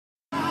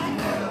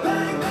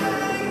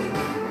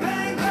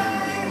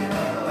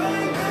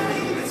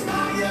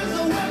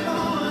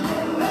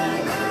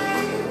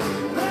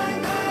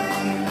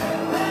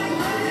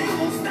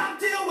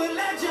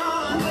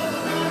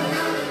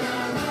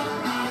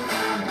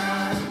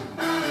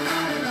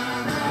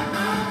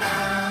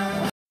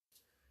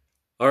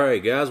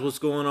right, guys, what's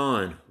going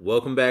on?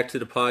 Welcome back to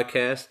the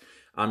podcast.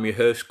 I'm your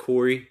host,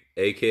 Corey,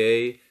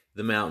 aka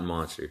the Mountain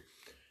Monster.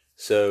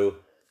 So,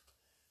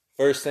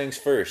 first things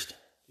first,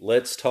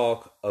 let's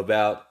talk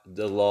about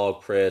the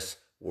log press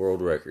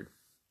world record.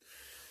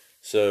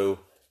 So,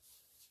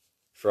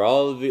 for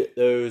all of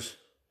those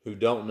who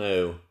don't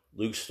know,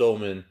 Luke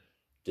Stoltman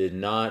did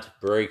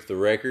not break the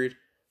record.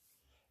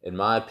 In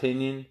my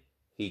opinion,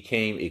 he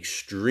came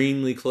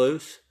extremely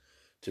close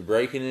to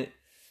breaking it,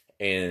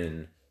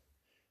 and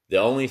the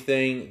only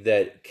thing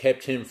that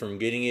kept him from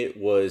getting it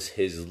was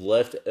his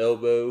left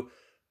elbow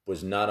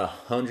was not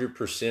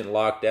 100%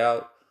 locked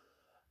out.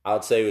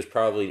 I'd say it was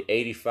probably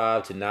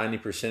 85 to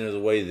 90% of the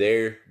way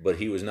there, but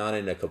he was not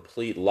in a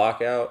complete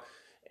lockout.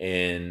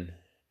 And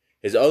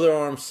his other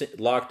arm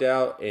locked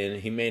out,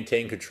 and he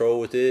maintained control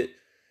with it.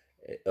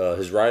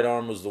 His right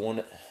arm was the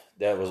one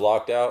that was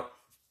locked out.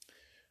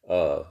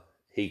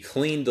 He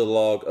cleaned the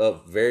log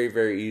up very,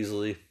 very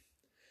easily.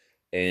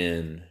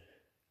 And,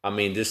 I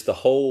mean, just the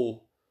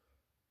whole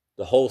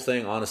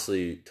thing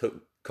honestly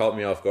caught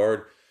me off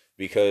guard,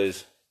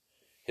 because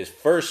his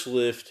first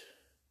lift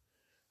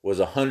was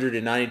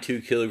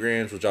 192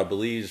 kilograms, which I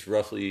believe is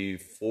roughly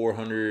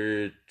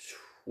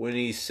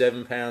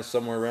 427 pounds,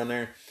 somewhere around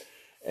there.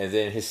 And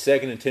then his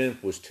second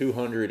attempt was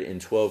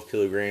 212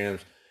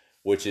 kilograms,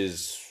 which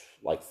is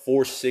like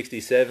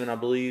 467, I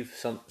believe,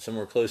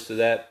 somewhere close to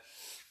that.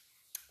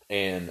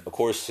 And, of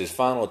course, his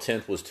final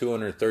attempt was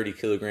 230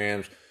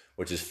 kilograms,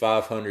 which is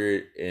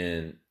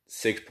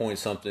 506 point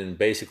something,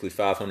 basically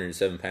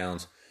 507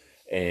 pounds.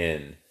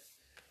 And,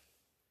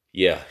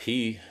 yeah,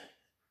 in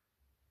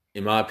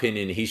my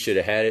opinion, he should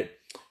have had it.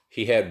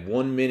 He had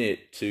 1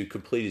 minute to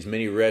complete as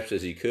many reps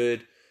as he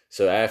could.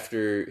 So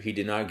after he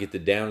did not get the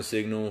down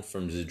signal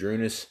from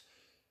Zydrunas,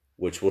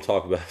 which we'll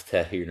talk about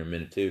that here in a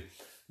minute too.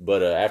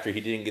 But after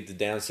he didn't get the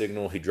down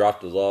signal, he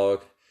dropped the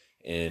log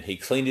and he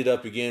cleaned it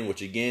up again,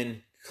 which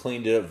again,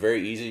 cleaned it up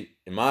very easy.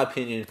 In my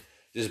opinion,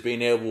 just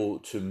being able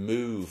to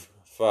move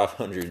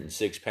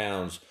 506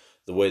 pounds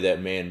the way that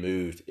man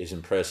moved is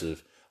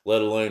impressive,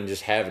 let alone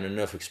just having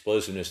enough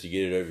explosiveness to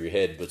get it over your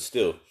head. But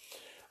still,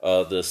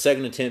 the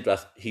second attempt,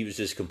 he was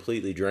just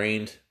completely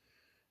drained.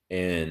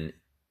 And,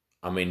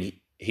 I mean,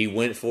 he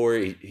went for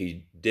it.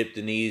 He dipped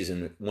the knees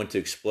and went to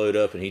explode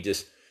up, and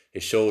his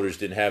shoulders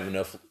didn't have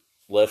enough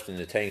left in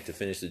the tank to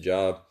finish the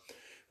job,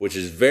 which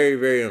is very,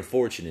 very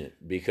unfortunate,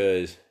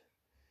 because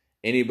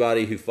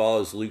anybody who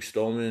follows Luke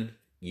Stoltman,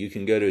 you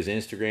can go to his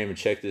Instagram and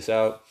check this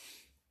out.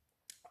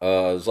 It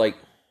was like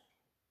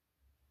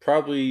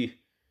probably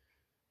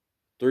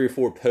 3 or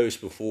 4 posts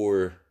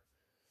before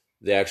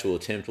the actual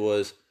attempt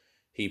was.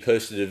 He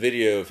posted a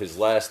video of his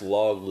last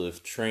log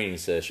lift training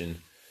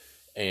session,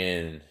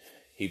 and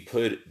he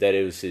put that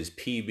it was his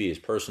PB, his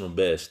personal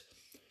best,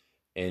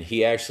 and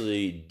he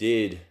actually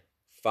did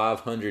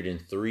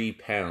 503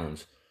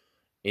 pounds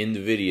in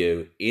the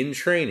video in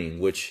training,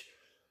 which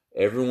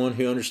everyone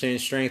who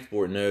understands strength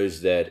sport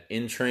knows that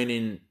in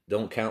training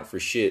don't count for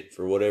shit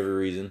for whatever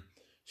reason.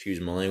 Excuse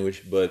my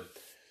language, but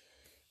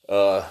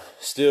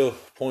still,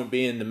 point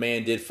being, the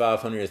man did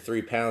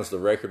 503 pounds. The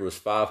record was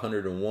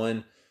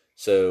 501.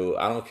 So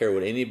I don't care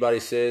what anybody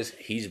says.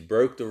 He's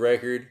broke the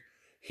record.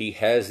 He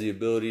has the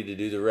ability to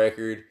do the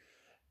record.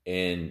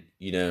 And,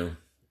 you know,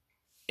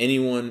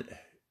 anyone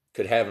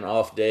could have an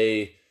off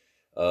day.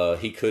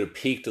 He could have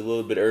peaked a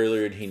little bit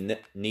earlier than he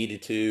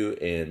needed to.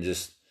 And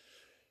just,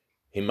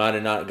 he might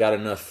have not got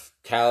enough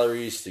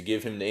calories to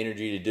give him the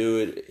energy to do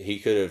it. He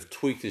could have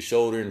tweaked his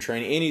shoulder in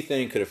training.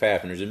 Anything could have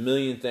happened. There's a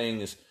million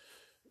things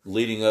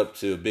leading up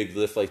to a big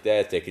lift like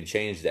that can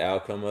change the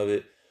outcome of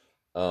it.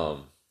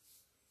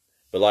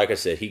 But like I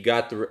said,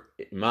 in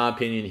my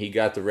opinion, he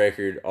got the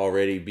record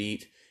already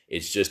beat.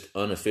 It's just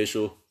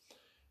unofficial.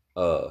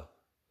 So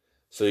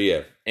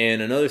yeah.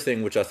 And another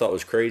thing which I thought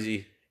was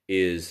crazy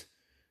is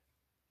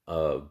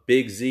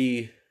Big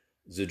Z,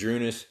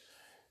 Zydrunas.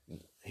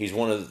 He's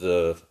one of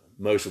the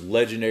most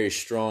legendary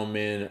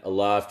strongmen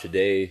alive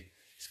today.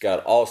 He's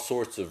got all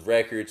sorts of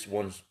records.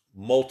 Won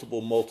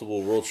multiple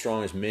World's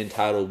Strongest Men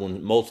title.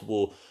 Won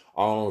multiple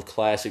Arnold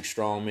Classic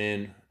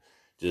strongmen.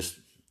 Just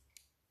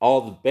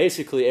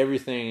basically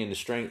everything in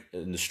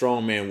the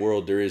strongman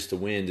world there is to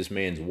win. This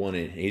man's won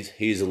it.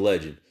 He's a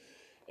legend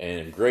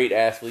and a great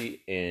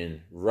athlete. And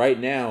right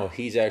now,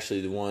 he's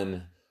actually the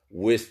one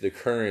with the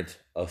current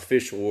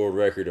official world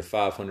record of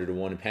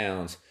 501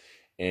 pounds.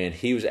 And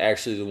he was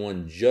actually the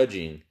one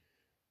judging.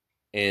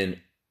 And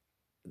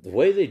the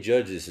way they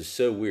judge this is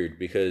so weird,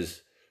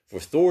 because for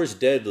Thor's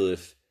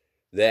deadlift,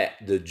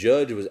 that the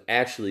judge was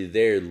actually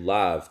there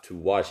live to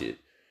watch it.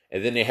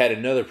 And then they had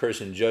another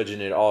person judging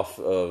it off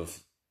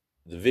of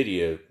the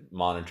video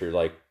monitor,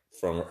 like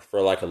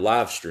for like a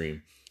live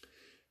stream.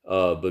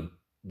 But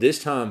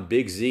this time,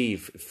 Big Z,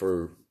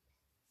 for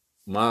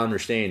my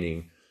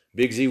understanding,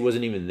 Big Z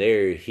wasn't even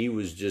there. He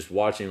was just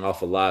watching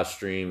off a live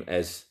stream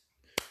as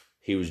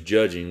he was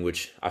judging,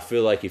 which I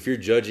feel like if you're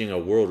judging a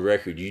world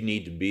record, you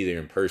need to be there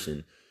in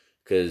person,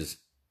 because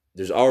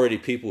there's already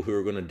people who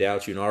are going to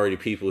doubt you and already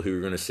people who are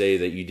going to say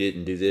that you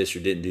didn't do this or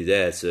didn't do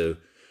that. So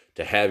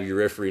to have your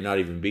referee not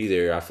even be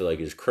there, I feel like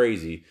is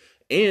crazy.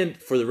 And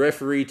for the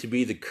referee to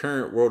be the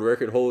current world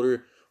record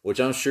holder, which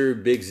I'm sure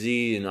Big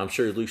Z and I'm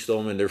sure Luke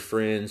Stoltman, they're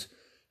friends,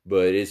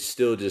 but it's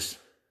still just,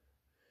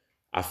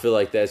 I feel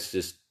like that's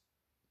just,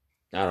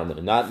 I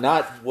don't know,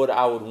 not what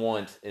I would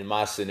want in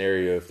my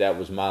scenario if that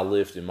was my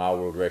lift and my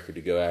world record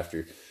to go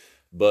after.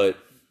 But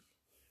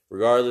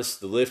regardless,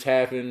 the lift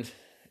happened,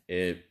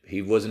 and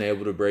he wasn't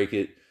able to break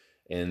it,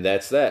 and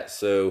that's that.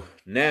 So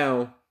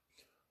now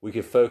we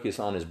can focus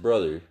on his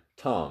brother,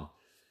 Tom,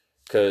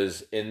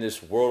 because in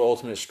this World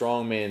Ultimate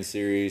Strongman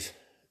series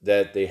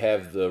that they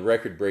have the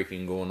record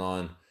breaking going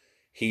on,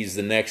 he's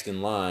the next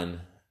in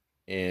line,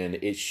 and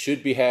it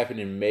should be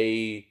happening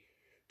May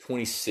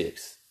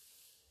 26th.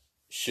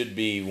 Should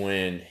be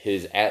when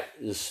his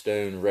Atlas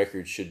Stone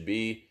record should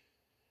be.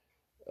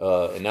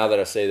 And now that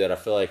I say that, I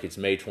feel like it's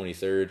May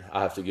 23rd.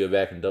 I have to go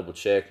back and double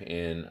check,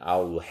 and I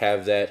will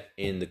have that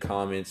in the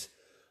comments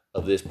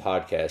of this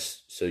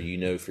podcast so you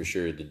know for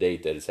sure the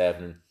date that it's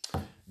happening.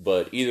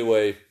 But either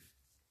way,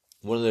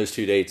 one of those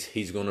two dates,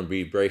 he's going to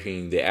be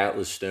breaking the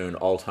Atlas Stone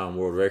all-time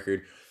world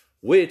record,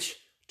 which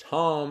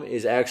Tom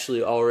is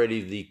actually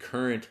already the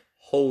current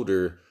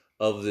holder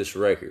of this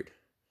record.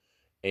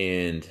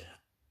 And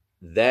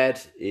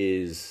that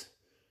is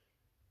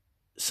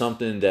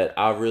something that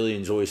I really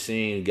enjoy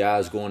seeing,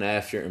 guys going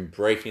after and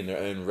breaking their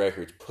own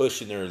records,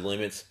 pushing their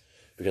limits,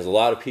 because a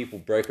lot of people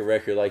break a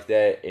record like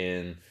that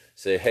and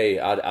say, hey,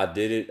 I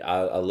did it,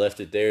 I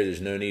left it there,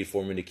 there's no need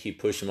for me to keep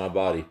pushing my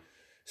body.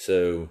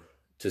 So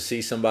to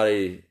see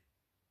somebody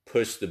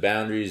push the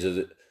boundaries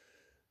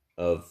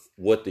of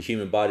what the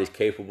human body is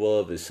capable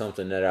of is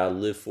something that I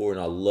live for and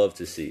I love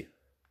to see.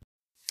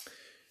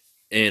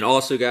 And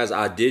also, guys,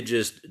 I did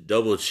just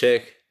double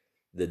check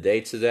the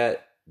dates of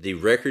that. The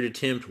record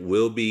attempt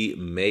will be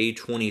May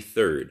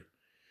 23rd,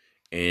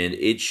 and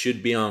it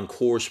should be on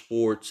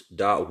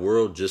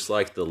coresports.world just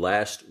like the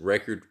last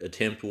record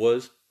attempt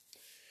was.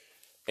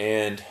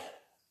 And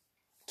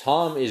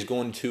Tom is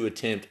going to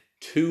attempt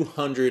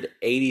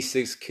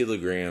 286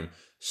 kilogram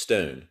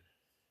stone.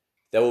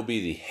 That will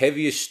be the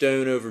heaviest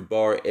stone over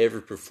bar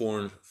ever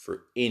performed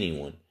for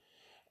anyone.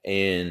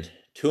 And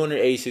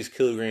 286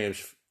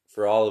 kilograms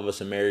for all of us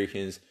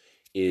Americans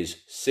is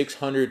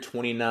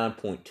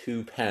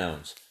 629.2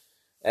 pounds.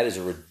 That is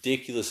a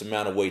ridiculous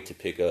amount of weight to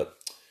pick up.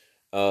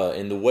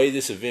 And the way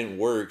this event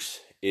works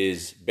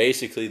is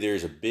basically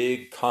there's a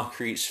big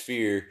concrete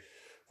sphere,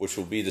 which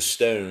will be the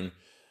stone.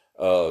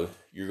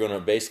 You're going to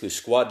basically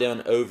squat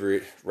down over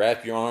it,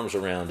 wrap your arms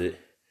around it,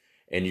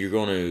 and you're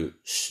going to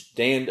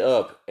stand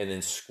up and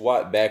then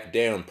squat back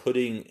down,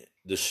 putting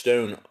the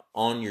stone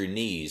on your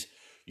knees.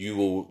 You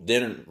will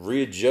then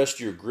readjust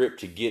your grip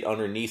to get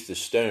underneath the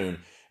stone.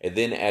 And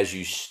then as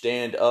you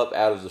stand up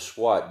out of the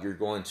squat, you're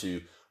going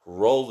to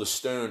roll the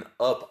stone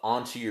up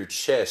onto your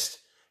chest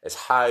as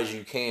high as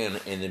you can.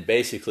 And then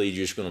basically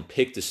you're just going to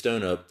pick the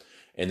stone up.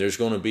 And there's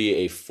going to be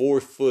a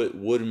 4-foot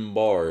wooden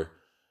bar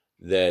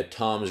that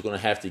Tom is going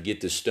to have to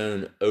get the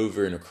stone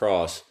over and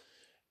across.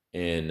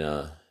 And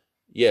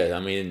yeah, I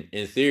mean,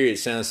 in theory, it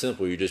sounds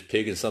simple. You're just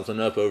picking something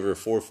up over a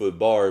 4-foot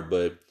bar.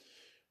 But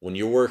when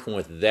you're working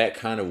with that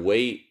kind of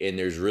weight and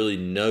there's really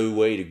no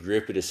way to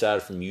grip it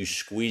aside from you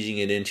squeezing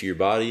it into your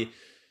body,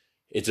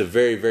 it's a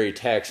very, very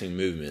taxing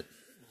movement.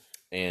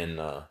 And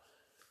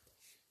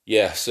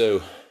yeah,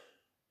 so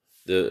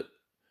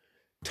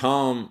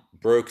Tom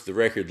broke the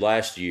record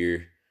last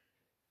year,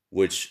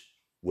 which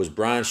was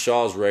Brian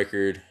Shaw's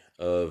record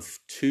of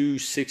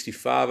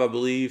 265, I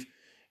believe,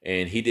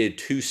 and he did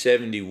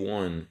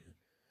 271.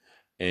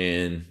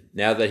 And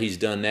now that he's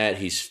done that,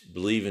 he's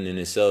believing in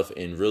himself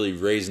and really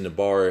raising the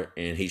bar,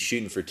 and he's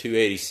shooting for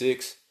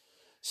 286.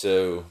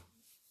 So,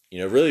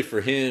 really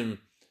for him,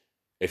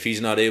 if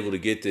he's not able to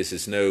get this,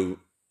 it's no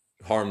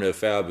harm, no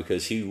foul,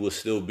 because he will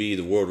still be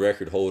the world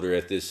record holder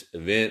at this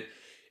event.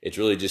 It's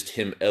really just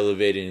him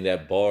elevating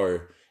that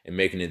bar and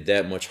making it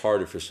that much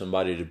harder for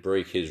somebody to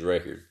break his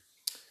record.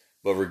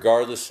 But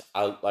regardless,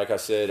 like I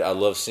said, I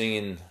love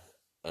seeing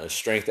a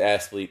strength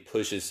athlete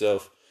push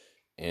himself,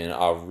 and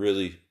I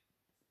really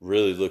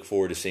look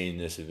forward to seeing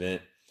this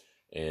event.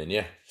 And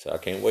yeah, so I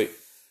can't wait.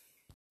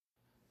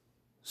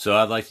 So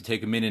I'd like to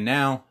take a minute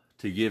now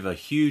to give a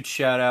huge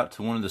shout out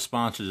to one of the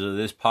sponsors of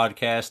this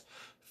podcast,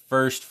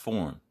 First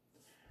Form.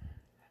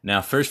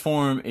 Now, First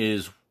Form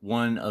is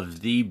one of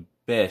the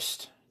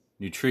best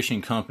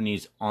nutrition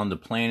companies on the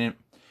planet,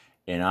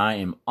 and I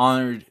am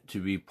honored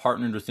to be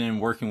partnered with them,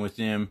 working with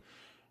them,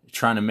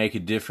 trying to make a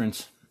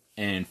difference.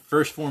 And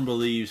First Form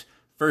believes,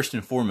 first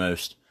and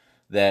foremost,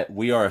 that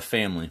we are a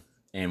family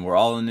and we're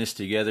all in this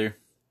together,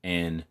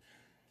 and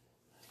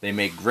they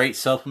make great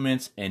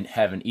supplements and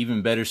have an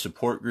even better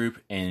support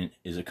group, and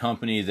is a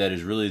company that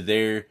is really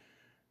there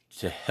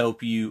to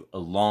help you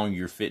along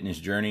your fitness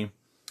journey.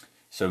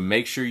 So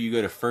make sure you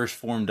go to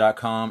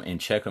firstform.com and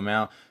check them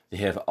out. They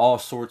have all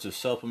sorts of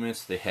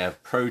supplements. They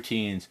have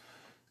proteins,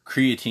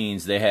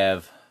 creatines, they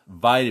have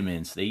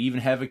vitamins. They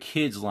even have a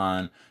kids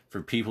line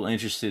for people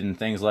interested in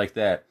things like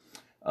that.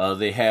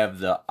 They have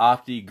the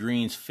Opti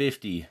Greens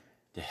 50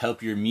 to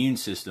help your immune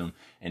system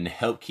and to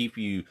help keep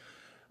you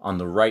on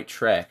the right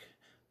track.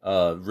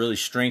 Really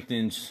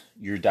strengthens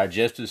your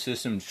digestive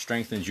system,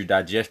 strengthens your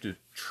digestive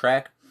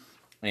tract,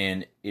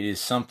 and it is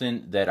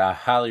something that I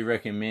highly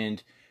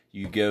recommend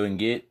you go and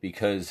get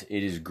because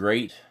it is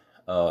great.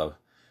 As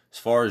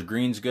far as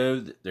greens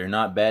go, they're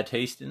not bad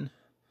tasting,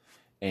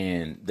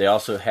 and they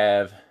also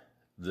have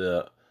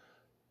the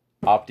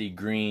Opti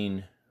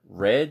Green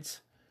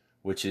Reds,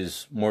 which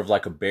is more of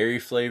like a berry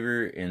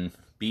flavor and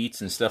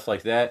beets and stuff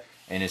like that,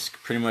 and it's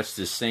pretty much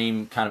the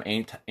same kind of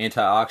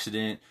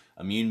antioxidant,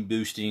 immune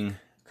boosting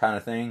kind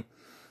of thing.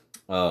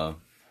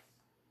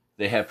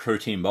 They have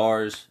protein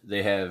bars.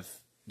 They have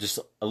just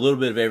a little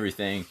bit of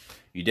everything.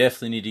 You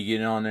definitely need to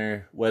get on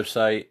their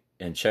website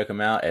and check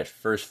them out at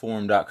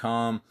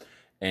firstform.com.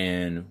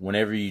 And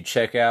whenever you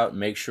check out,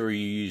 make sure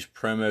you use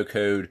promo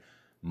code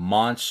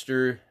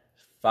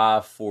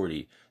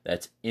MONSTER540.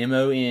 That's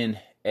MONSTER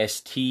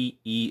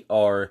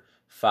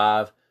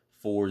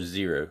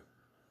 540.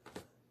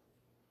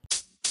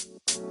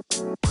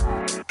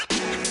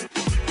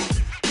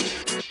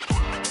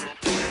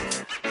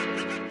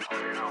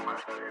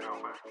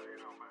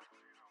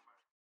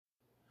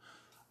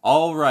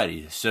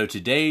 Alrighty, so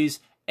today's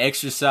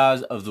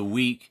exercise of the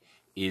week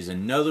is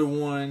another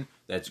one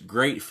that's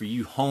great for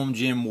you home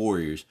gym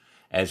warriors.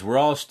 As we're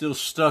all still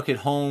stuck at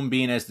home,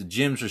 being as the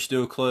gyms are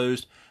still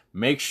closed,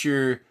 make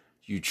sure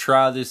you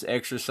try this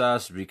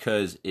exercise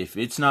because if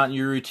it's not in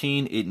your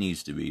routine, it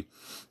needs to be.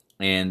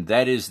 And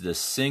that is the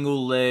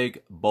single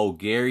leg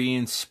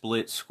Bulgarian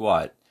split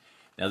squat.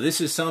 Now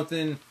this is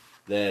something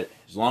that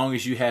as long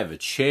as you have a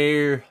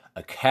chair,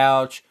 a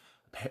couch,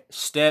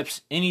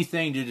 steps,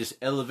 anything to just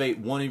elevate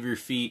one of your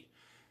feet,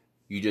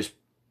 you just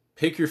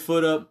pick your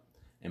foot up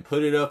and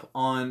put it up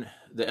on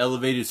the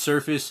elevated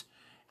surface,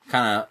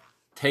 kind of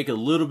take a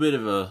little bit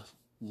of a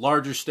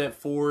larger step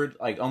forward,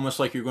 like almost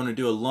like you're going to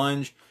do a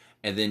lunge,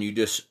 and then you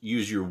just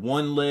use your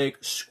one leg,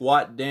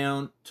 squat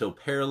down to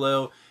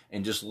parallel,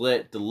 and just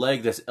let the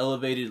leg that's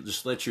elevated,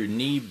 just let your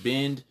knee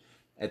bend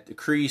at the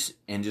crease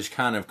and just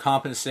kind of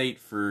compensate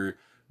for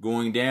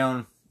going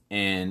down.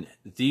 And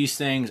these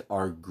things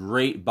are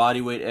great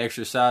bodyweight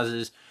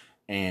exercises.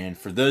 And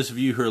for those of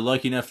you who are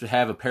lucky enough to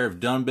have a pair of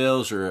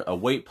dumbbells or a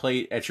weight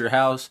plate at your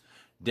house,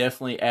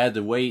 definitely add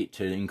the weight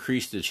to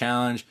increase the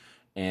challenge.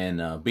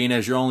 And being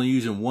as you're only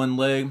using one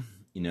leg,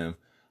 you know,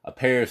 a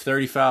pair of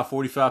 35,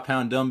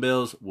 45-pound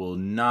dumbbells will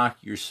knock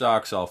your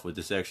socks off with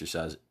this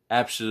exercise.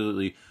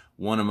 Absolutely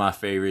one of my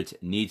favorites.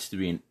 It needs to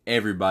be in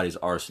everybody's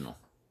arsenal.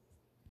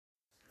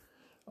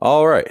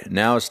 All right,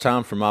 now it's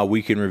time for my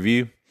weekend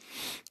review.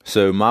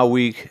 So my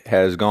week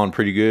has gone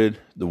pretty good.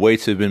 The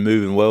weights have been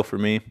moving well for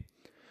me.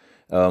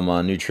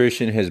 My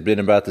nutrition has been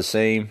about the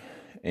same,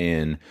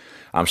 and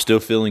I'm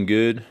still feeling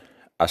good.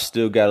 I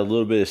still got a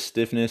little bit of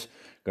stiffness.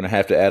 Going to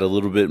have to add a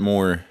little bit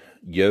more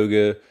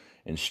yoga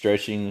and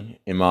stretching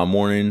in my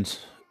mornings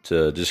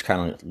to just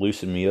kind of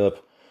loosen me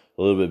up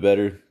a little bit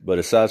better. But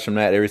aside from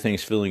that,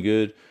 everything's feeling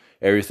good.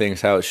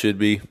 Everything's how it should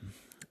be.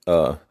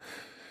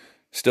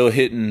 Still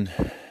hitting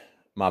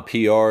my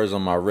PRs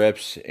on my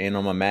reps and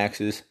on my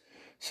maxes.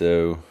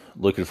 So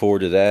looking forward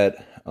to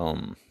that.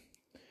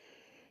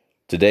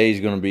 Today's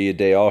going to be a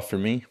day off for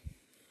me.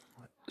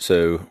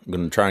 So I'm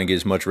going to try and get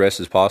as much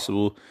rest as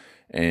possible.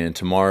 And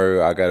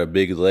tomorrow I got a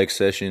big leg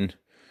session.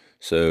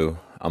 So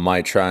I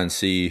might try and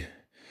see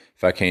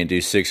if I can't do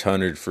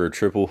 600 for a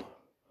triple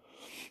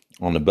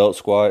on the belt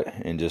squat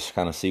and just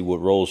kind of see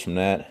what rolls from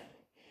that.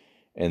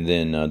 And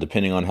then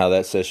depending on how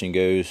that session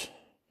goes,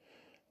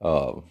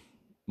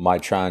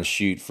 might try and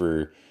shoot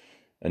for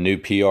a new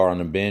PR on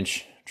the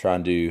bench. Try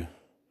and do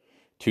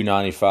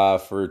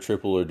 295 for a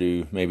triple, or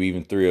do maybe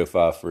even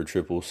 305 for a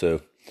triple.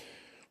 So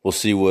we'll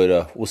see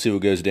what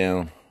goes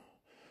down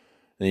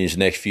in these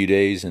next few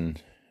days,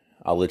 and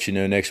I'll let you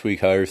know next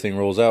week how everything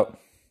rolls out.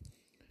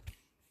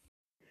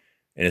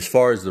 And as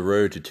far as the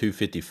road to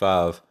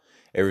 255,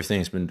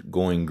 everything's been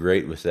going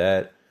great with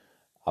that.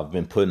 I've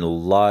been putting a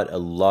lot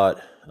of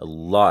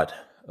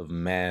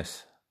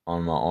mass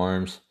on my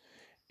arms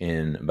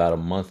in about a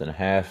month and a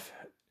half.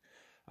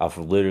 I've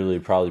literally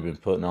probably been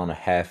putting on a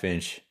 ½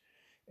 inch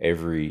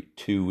every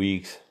 2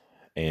 weeks,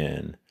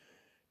 and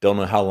don't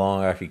know how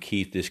long I could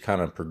keep this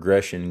kind of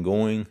progression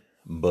going,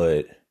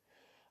 but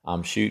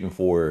I'm shooting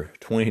for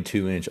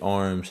 22-inch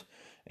arms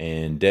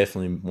and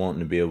definitely wanting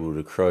to be able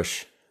to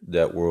crush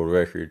that world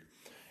record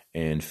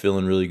and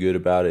feeling really good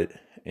about it.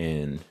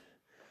 And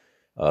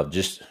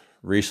just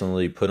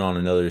recently put on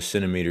another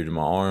centimeter to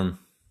my arm,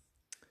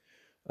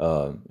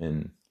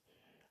 and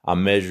I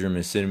measure them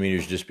in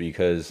centimeters just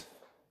because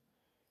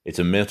it's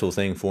a mental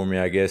thing for me.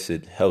 I guess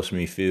it helps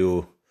me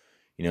feel,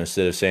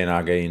 instead of saying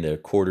I gained a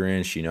quarter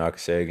inch, I could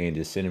say I gained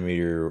a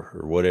centimeter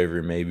or whatever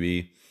it may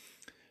be.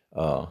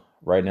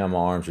 Right now my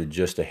arms are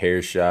just a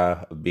hair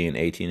shy of being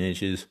 18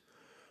 inches,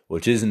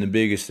 which isn't the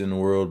biggest in the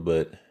world,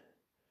 but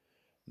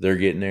they're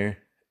getting there.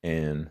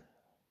 And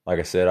like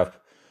I said, I've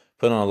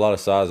put on a lot of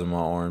size in my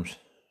arms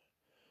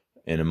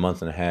in a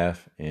month and a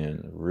half,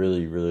 and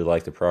really, really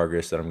like the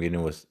progress that I'm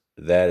getting with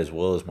that, as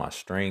well as my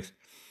strength.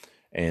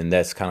 And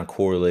that's kind of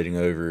correlating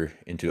over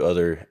into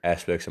other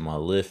aspects of my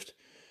lift,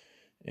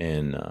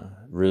 and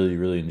really,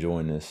 really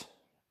enjoying this.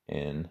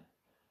 And,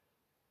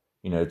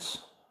 it's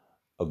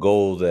a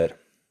goal that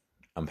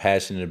I'm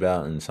passionate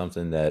about and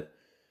something that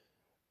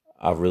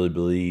I really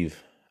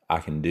believe I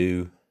can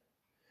do.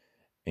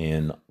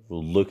 And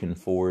looking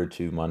forward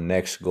to my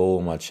next goal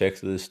on my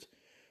checklist,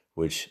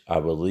 which I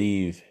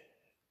believe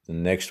the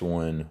next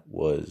one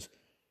was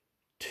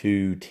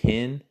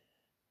 210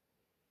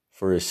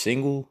 for a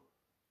single.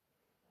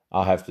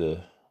 I'll have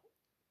to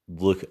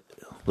look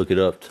it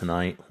up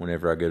tonight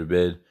whenever I go to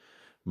bed,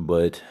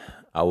 but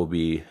I will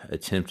be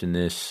attempting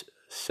this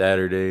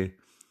Saturday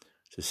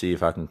to see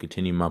if I can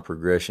continue my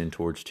progression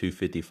towards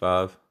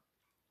 255.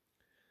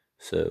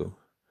 So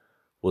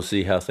we'll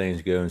see how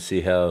things go and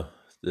see how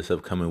this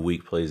upcoming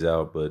week plays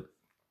out, but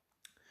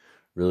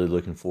really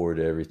looking forward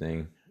to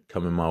everything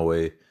coming my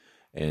way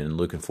and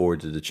looking forward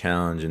to the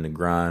challenge and the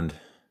grind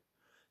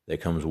that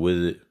comes with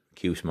it.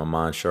 Keeps my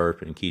mind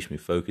sharp and keeps me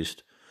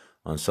focused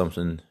on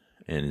something,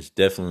 and it's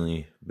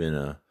definitely been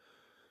a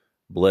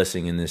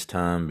blessing in this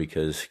time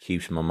because it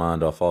keeps my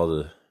mind off all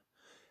the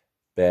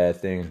bad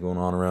things going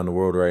on around the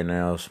world right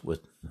now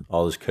with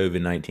all this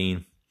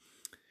COVID-19.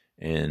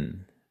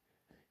 And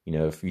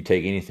if you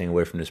take anything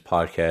away from this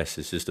podcast,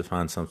 it's just to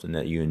find something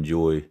that you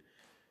enjoy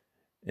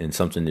and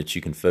something that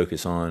you can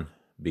focus on,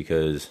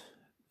 because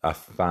I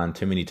find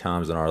too many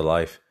times in our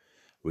life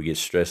we get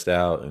stressed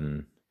out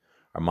and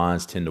our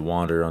minds tend to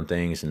wander on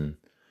things, and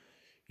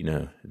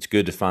it's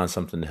good to find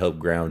something to help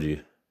ground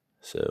you.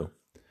 So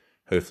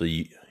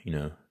hopefully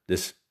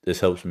this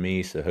helps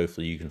me, so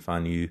hopefully you can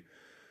find you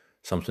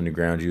something to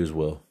ground you as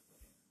well.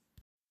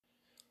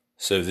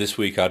 So this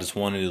week I just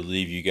wanted to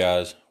leave you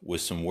guys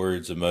with some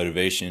words of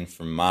motivation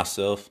from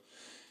myself.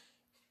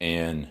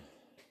 And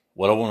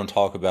what I want to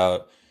talk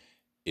about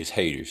is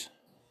haters.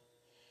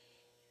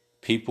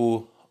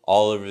 People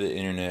all over the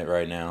internet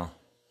right now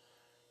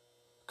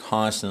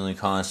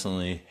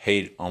constantly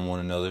hate on one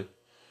another.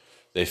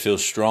 They feel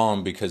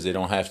strong because they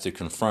don't have to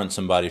confront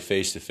somebody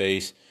face to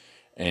face,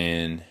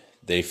 and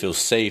they feel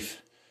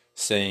safe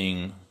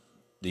saying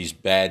these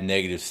bad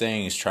negative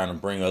things, trying to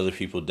bring other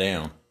people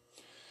down.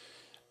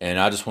 And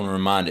I just want to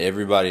remind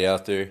everybody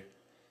out there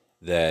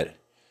that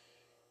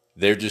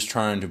they're just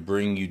trying to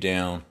bring you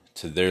down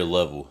to their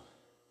level.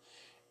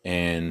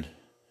 And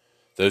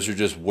those are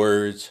just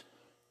words,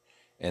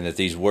 and that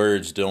these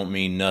words don't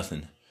mean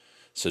nothing.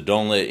 So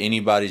don't let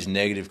anybody's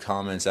negative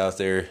comments out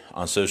there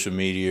on social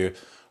media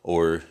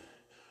or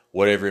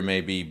whatever it may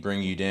be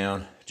bring you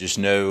down. Just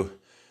know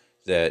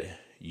that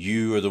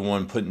you are the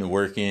one putting the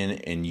work in,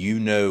 and you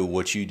know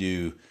what you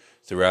do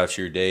throughout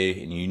your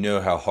day, and you know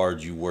how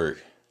hard you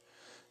work.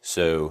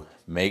 So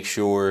make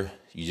sure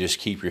you just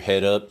keep your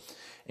head up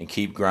and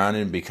keep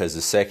grinding, because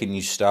the second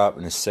you stop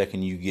and the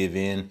second you give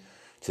in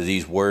to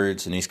these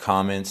words and these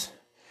comments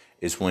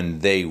is when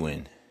they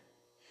win.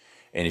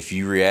 And if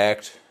you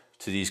react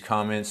to these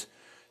comments,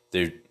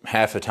 they're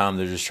half the time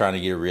they're just trying to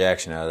get a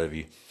reaction out of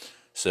you.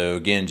 So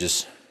again,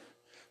 just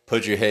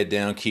put your head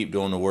down, keep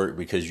doing the work,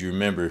 because you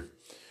remember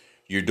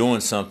you're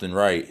doing something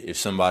right if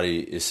somebody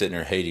is sitting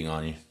there hating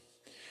on you.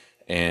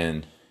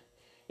 And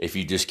if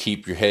you just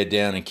keep your head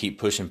down and keep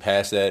pushing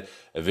past that,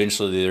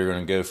 eventually they're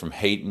going to go from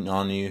hating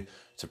on you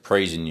to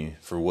praising you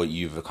for what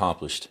you've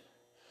accomplished.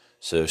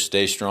 So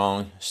stay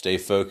strong, stay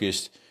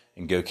focused,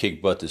 and go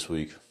kick butt this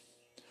week.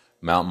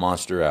 Mountain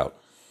Monster out.